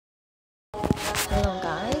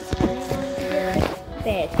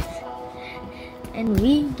pets, and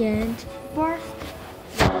we get first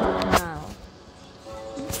now.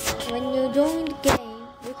 When you join the game,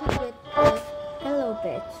 you can get the hello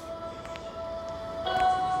pets.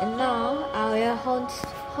 And now I will hunt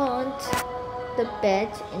the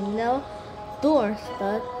pets in the doors,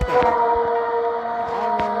 but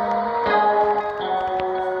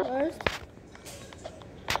first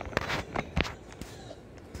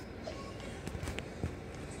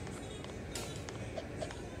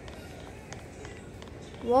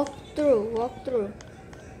walk through. Walk.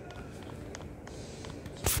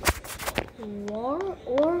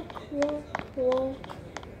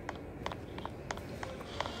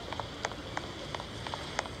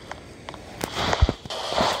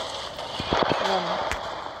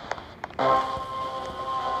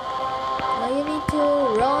 Now you need to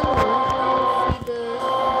run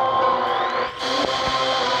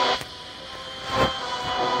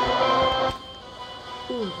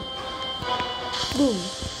see the boom.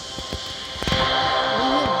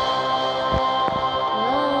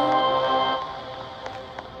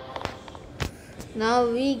 Now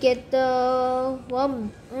we get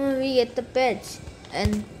the pets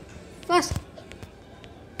and first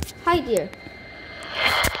hide here.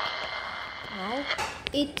 Now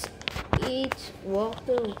it's walk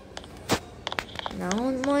through.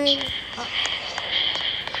 Now my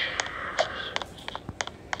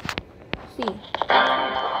see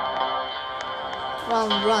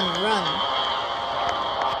run.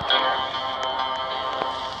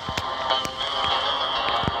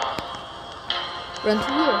 Run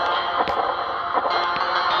to here.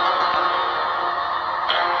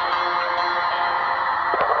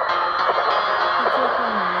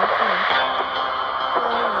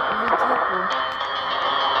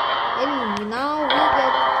 And now we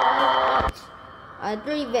get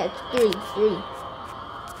 3 bets. 3.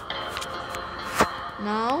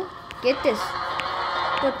 Now get this.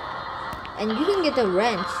 And you can get a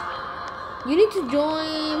wrench. You need to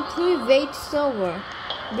join private server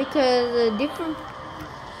because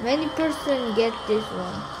many person get this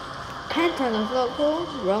one. Pentagon circle,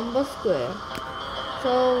 rhombus square.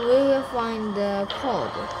 So we will find the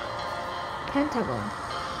code. Pentagon.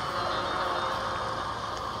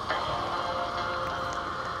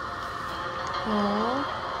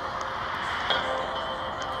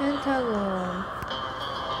 Pentagon.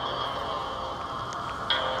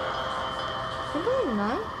 Pentagon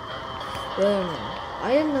 9? Wait a minute. I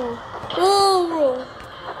don't know. Oh, bro.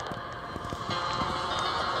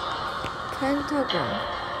 Pentagon.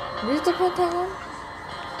 This is the Pentagon?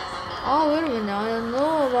 Oh, wait a minute. I don't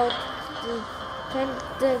know about the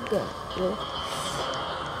Pentagon.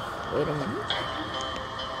 Wait a minute.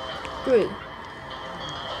 3.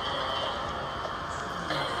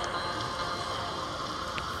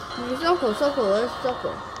 Circle. Where's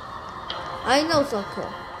circle? I know circle.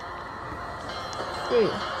 3.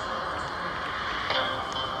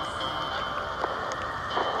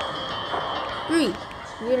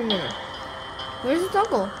 Wait a minute. Where's the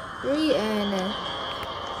circle? 3 and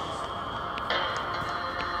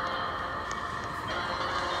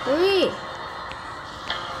 3.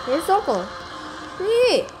 Where's circle?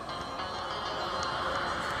 3.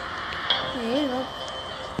 Hey, no.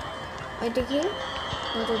 I think here.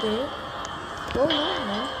 Not there. Oh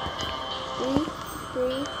no.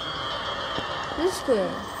 3. This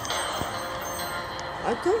square.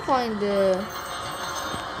 I can't find the.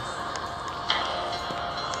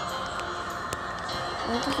 I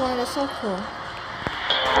want to find a circle.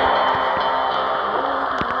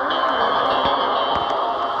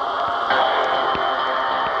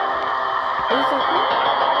 Is it circle?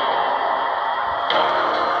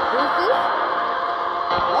 Is this?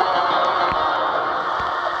 What?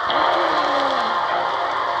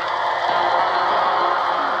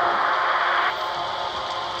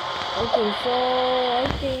 Okay, so I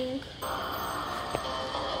think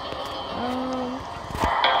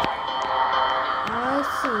I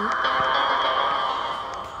see.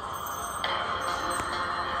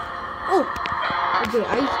 Oh, okay,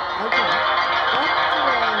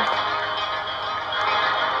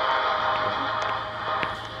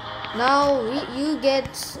 now you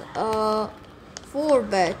get 4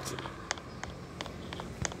 bets,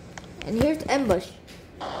 and here's ambush.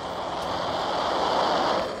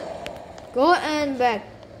 Go and back.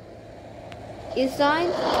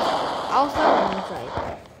 Inside, outside, and inside.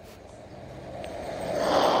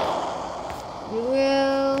 You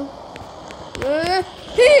will.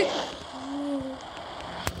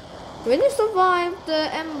 When you survive the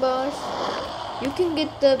ambush, you can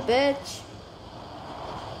get the badge.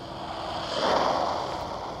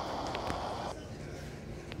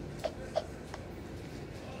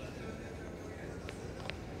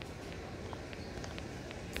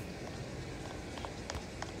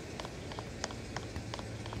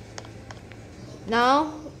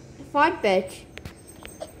 Now 5 badge.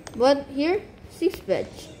 But here 6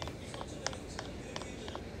 badge.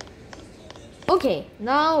 Okay,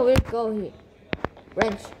 now we'll go here.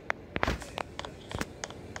 Wrench.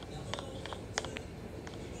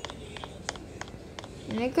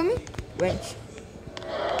 Can I come in? Wrench.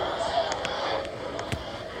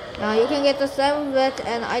 Now you can get the 7th badge,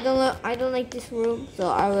 and I don't like this room, so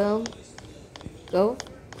I will go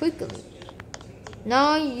quickly.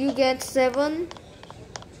 Now you get 7,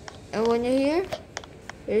 and when you're here,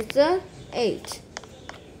 here's the 8.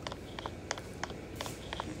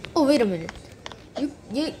 Oh, wait a minute.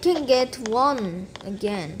 You can get 1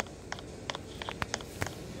 again.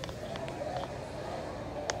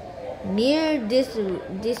 Near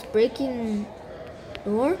this breaking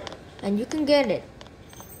door, and you can get it.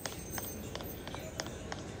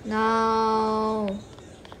 Now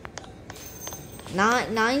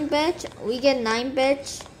 9 badge. We get 9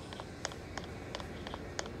 badge.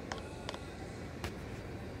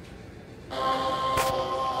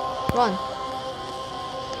 Run.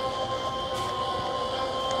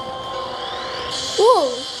 Whoa!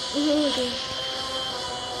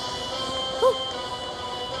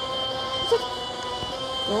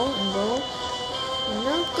 Go and go.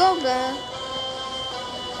 No, go there.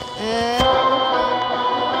 And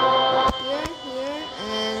here,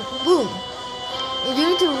 and boom. You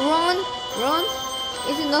need to run.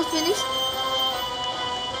 Is it not finished?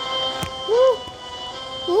 Woo!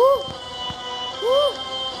 Woo! Woo!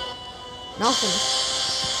 Not finished.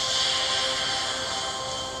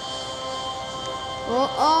 Go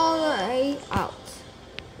all the way out.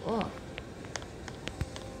 Whoa.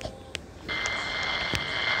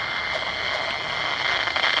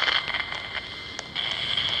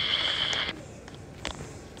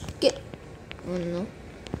 Oh no.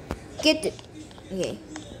 Get it. Okay.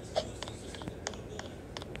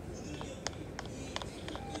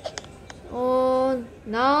 Oh,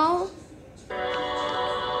 now.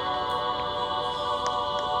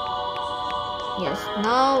 Yes,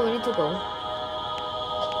 now we need to go.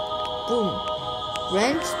 Boom.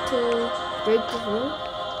 Wrench to break this room.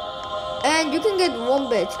 And you can get 1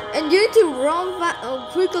 badge. And you need to run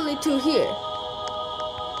quickly to here.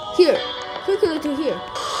 Quickly to here.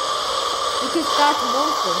 You can start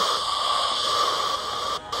monster.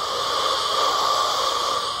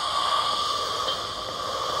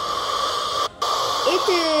 It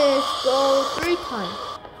is go 3 times.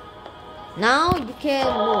 Now you can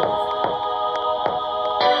move.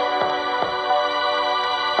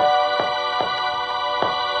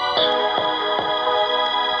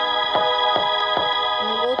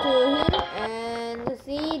 Now go to here and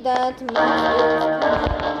see that match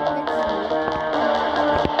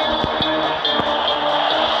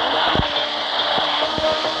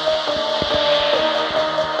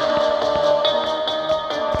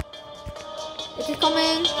is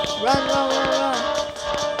coming. Run.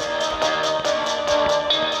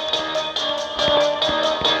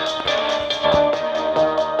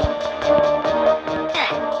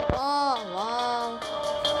 Oh, wow.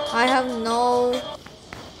 I have no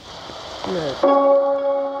look.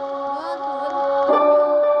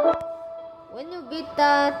 When you beat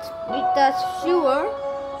that sewer,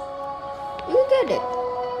 you get it.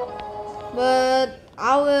 But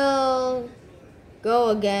I will go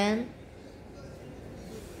again.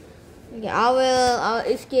 Okay, I'll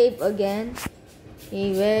escape again.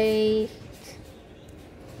 Okay, wait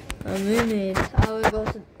a minute.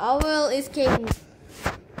 I will escape.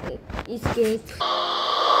 Escape.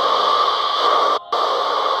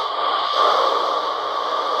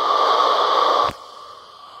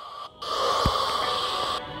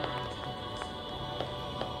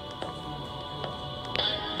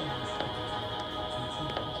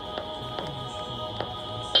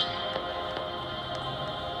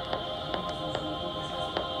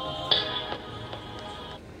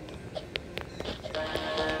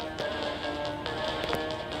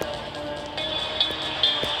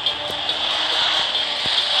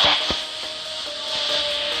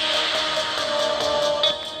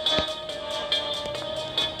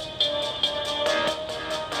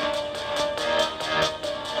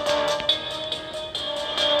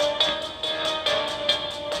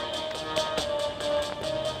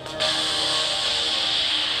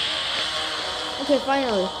 Okay,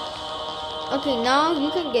 finally. Okay, now you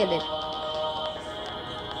can get it.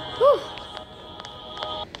 Whew.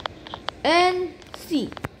 And see,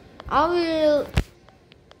 I will.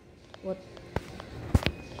 What?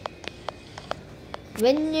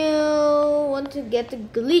 When you want to get the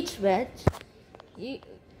glitch badge,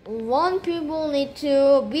 one people need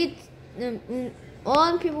to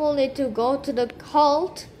go to the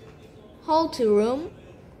cult hotel room,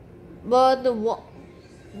 but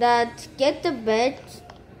that get the best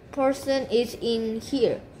person is in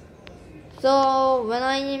here. So when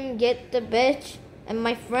I get the badge and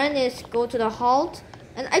my friend is go to the halt,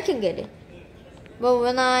 and I can get it. But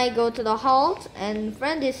when I go to the halt and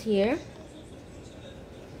friend is here,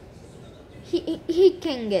 he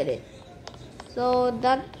can get it. So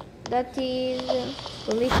that is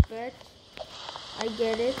police badge. I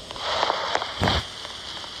get it.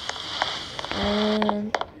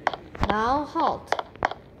 And now halt.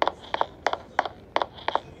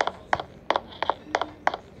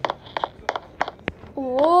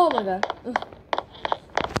 Oh my god.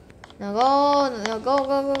 Now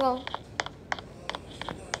go.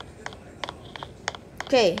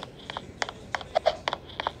 Okay.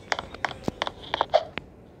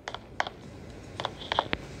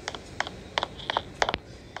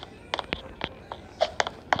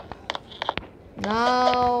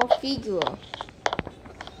 Now figure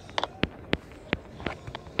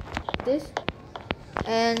this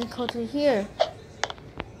and go to here.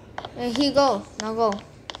 And here go. Now go.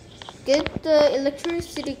 Get the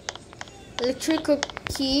electrical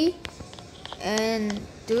key and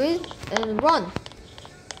do it and run.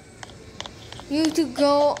 You need to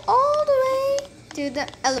go all the way to the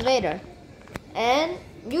elevator, and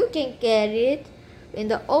you can get it in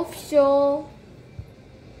the official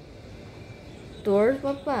doors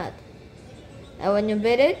like that. And when you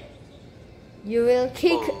beat it, you will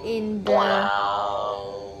kick in the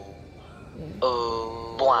Wow.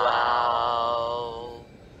 Oh, wow.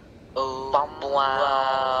 Oh, bum,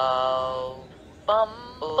 wow. Bum,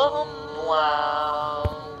 bum, wow.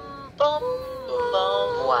 Bum,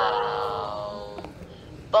 bum, wow.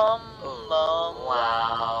 Bum, bum,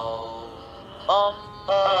 wow. Bum,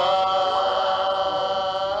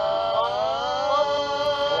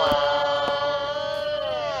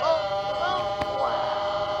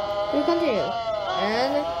 we continue,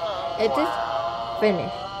 and it is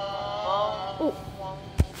finished.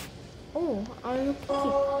 Oh, I look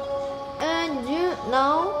cute. And you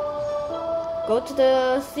now go to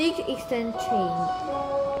the 6 extent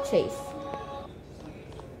chase.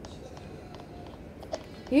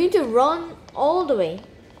 You need to run all the way.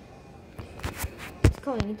 It's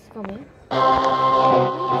coming.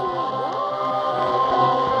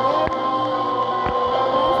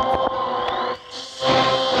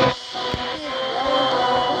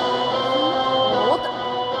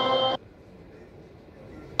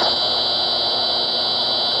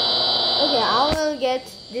 Okay, I will get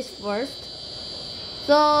this first.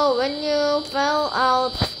 So when you fell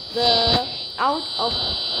out of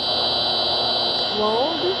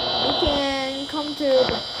world, you can come to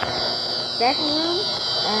the back room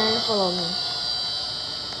and follow me.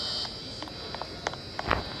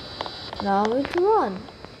 Now we can run.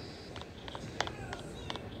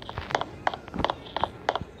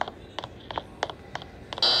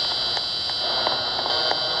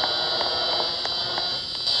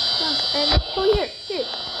 And go here,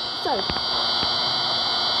 start.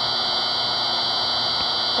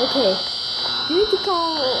 Okay, you need to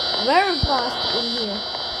come very fast in here.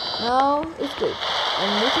 Now it's good,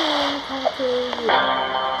 and you can come to here.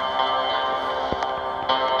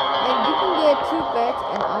 And you can get 2 beds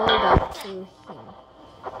and all that to him.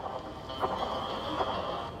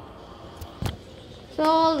 So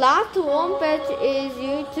last 1 batch is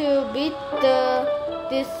you to beat the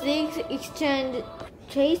 6 exchange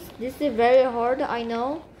chase. This is very hard, I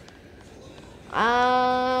know.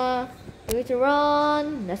 We need to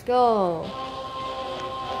run. Let's go.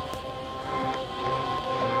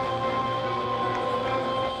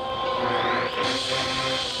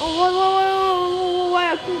 Oh,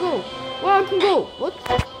 where I can go? Where I can go? What?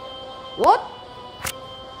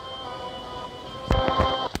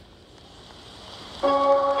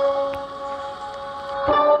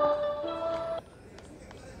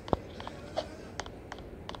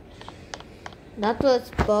 That was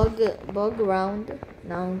bug round.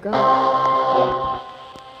 Now go.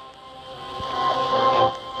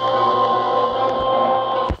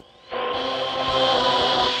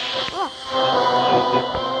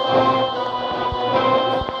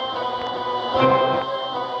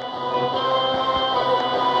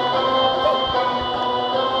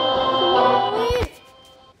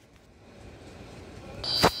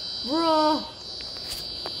 Bro.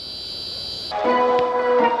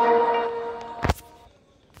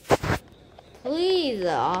 Please,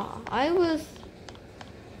 I was.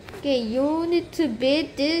 Okay, you need to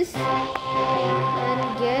beat this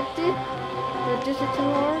and get it. But this is too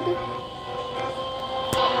hard.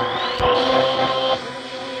 Here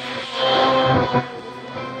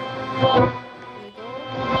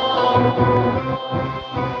we go.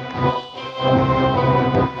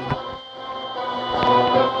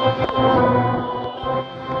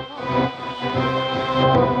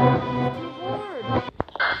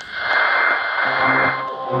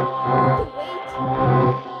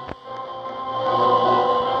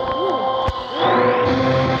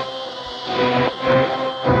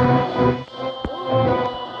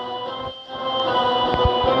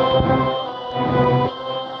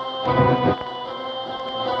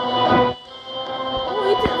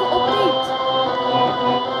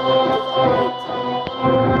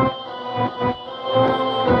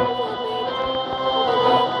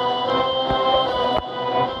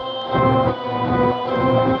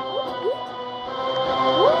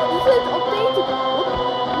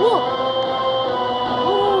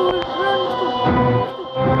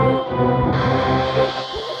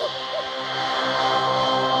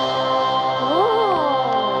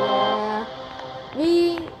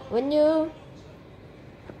 When you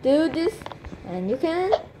do this, and you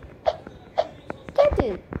can get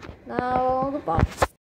it. Now goodbye.